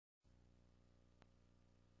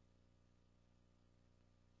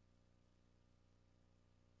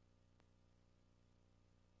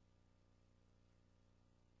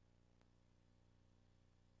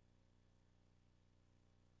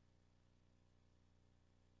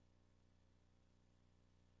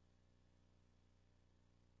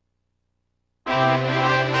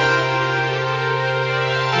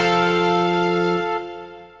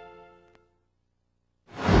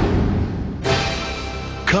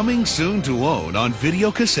Coming soon to own on video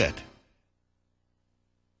cassette.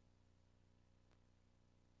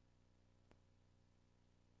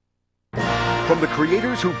 From the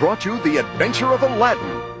creators who brought you The Adventure of Aladdin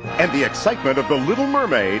and the excitement of The Little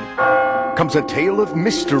Mermaid comes a tale of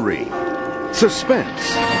mystery,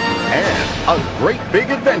 suspense, and a great big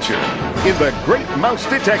adventure in The Great Mouse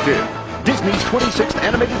Detective. Disney's 26th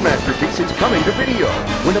animated masterpiece is coming to video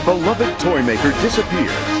when a beloved toy maker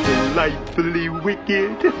disappears. Delightfully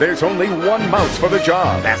wicked. There's only one mouse for the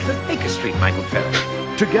job. That's the Baker Street, my good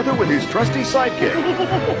fellow. Together with his trusty sidekick,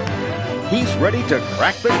 he's ready to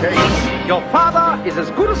crack the case. Your father is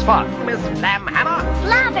as good as far, Miss Lamb Hannah.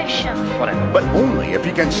 Lavish. Whatever. But only if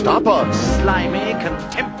he can stop us. Slimy,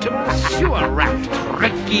 contemptible, sewer-rat,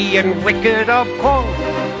 tricky and wicked, of course.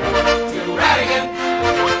 To Radigan,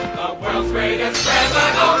 the world's greatest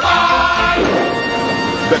criminal mind.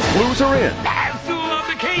 The clues are in. Pencil of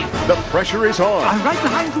the case. The pressure is on. I'm right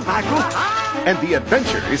behind you, Michael. And the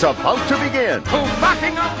adventure is about to begin. To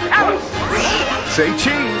Buckingham Palace. Say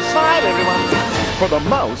cheese. Smile, everyone. For the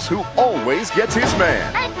mouse who always gets his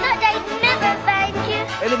man. I thought I'd never find you.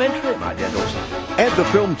 Elementary, my dear Dawson. And the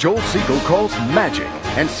film Joel Siegel calls Magic.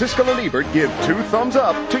 And Siskel and Ebert give 2 thumbs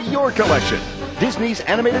up to your collection. Disney's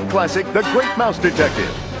animated classic, The Great Mouse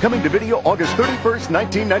Detective. Coming to video August 31st,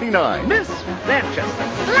 1999. Miss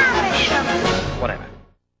Manchester. Lavish. Whatever.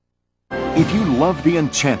 If you love the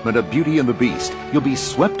enchantment of Beauty and the Beast, you'll be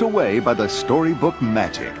swept away by the storybook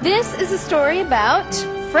magic. This is a story about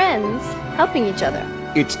friends helping each other.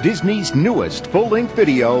 It's Disney's newest full-length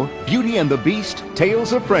video, Beauty and the Beast,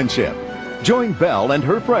 Tales of Friendship. Join Belle and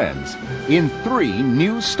her friends in 3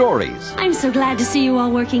 new stories. I'm so glad to see you all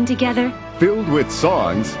working together. Filled with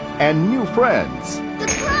songs and new friends.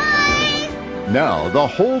 Surprise! Now the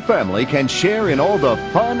whole family can share in all the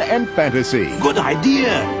fun and fantasy. Good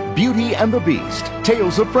idea. Beauty and the Beast,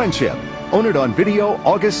 Tales of Friendship. Own it on video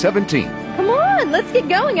August 17th. Come on, let's get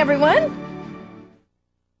going, everyone.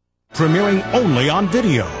 Premiering only on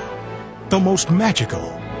video. The most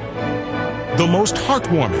magical. The most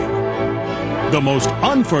heartwarming. The most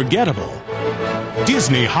unforgettable.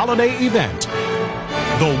 Disney holiday event.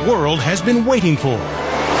 The world has been waiting for.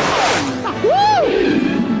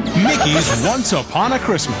 Mickey's Once Upon a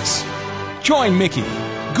Christmas. Join Mickey,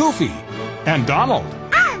 Goofy, and Donald.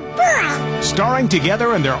 Starring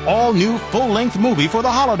together in their all-new full-length movie for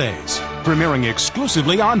the holidays. Premiering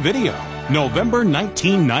exclusively on video, November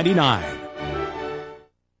 1999.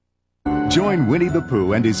 Join Winnie the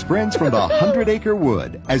Pooh and his friends from the 100-Acre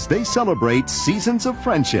Wood as they celebrate Seasons of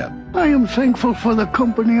Friendship. I am thankful for the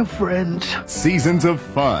company of friends. Seasons of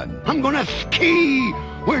Fun. I'm gonna ski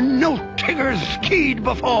where no tiggers skied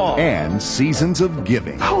before. And Seasons of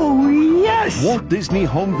Giving. Oh, yes! Walt Disney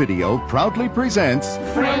Home Video proudly presents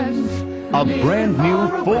Friends. A brand new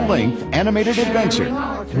full-length animated adventure,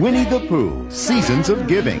 Winnie the Pooh, Seasons of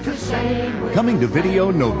Giving. Coming to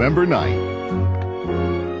video November 9th.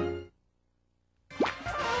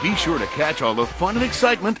 Be sure to catch all the fun and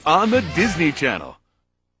excitement on the Disney Channel.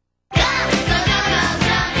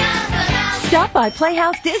 Stop by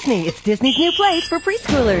Playhouse Disney. It's Disney's new place for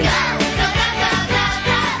preschoolers.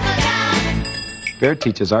 Bear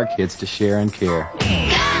teaches our kids to share and care.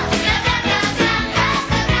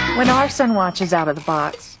 When our son watches Out of the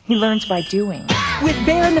Box, he learns by doing. With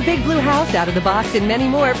Bear in the Big Blue House, Out of the Box, and many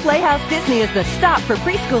more, Playhouse Disney is the stop for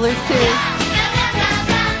preschoolers, too.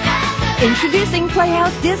 Introducing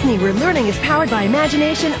Playhouse Disney, where learning is powered by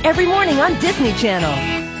imagination every morning on Disney Channel.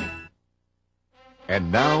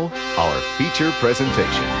 And now, our feature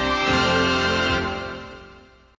presentation.